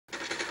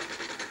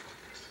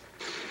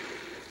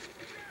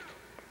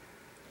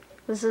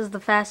This is the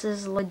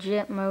fastest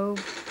legit Moab.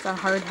 It's a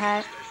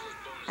Hardhat,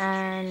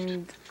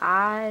 and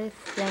I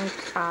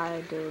think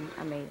I did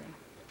amazing.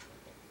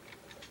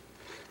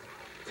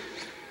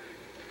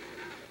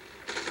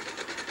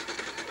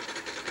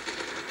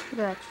 Look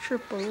at that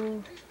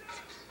triple.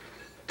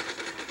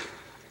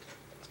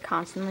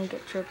 Constantly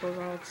get triples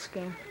all this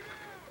game.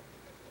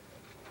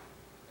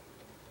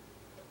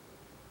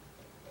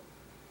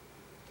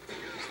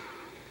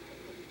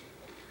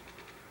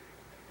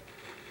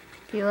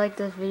 If you like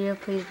this video,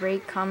 please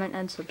rate, comment,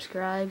 and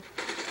subscribe.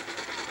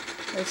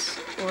 This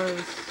was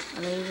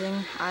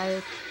amazing,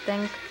 I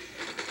think,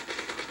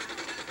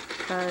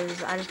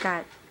 because I just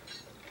got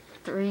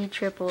 3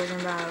 triples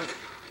in about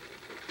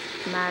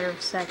a matter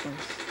of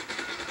seconds.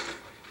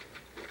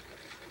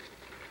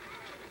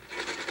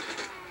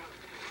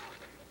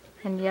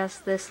 And yes,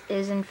 this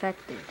is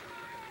infected,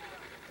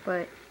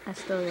 but I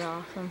still did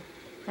awesome.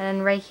 And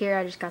then right here,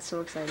 I just got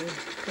so excited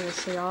because I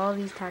see all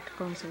these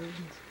tactical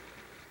insertions.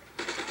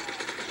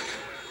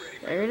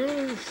 There it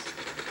is.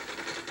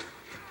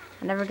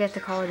 I never get to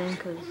call it in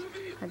because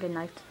I get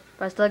knifed,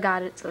 but I still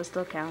got it, so it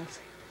still counts.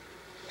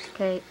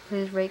 Okay,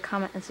 please rate,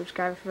 comment, and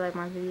subscribe if you like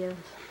my videos.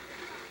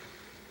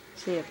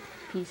 See ya.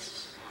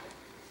 Peace.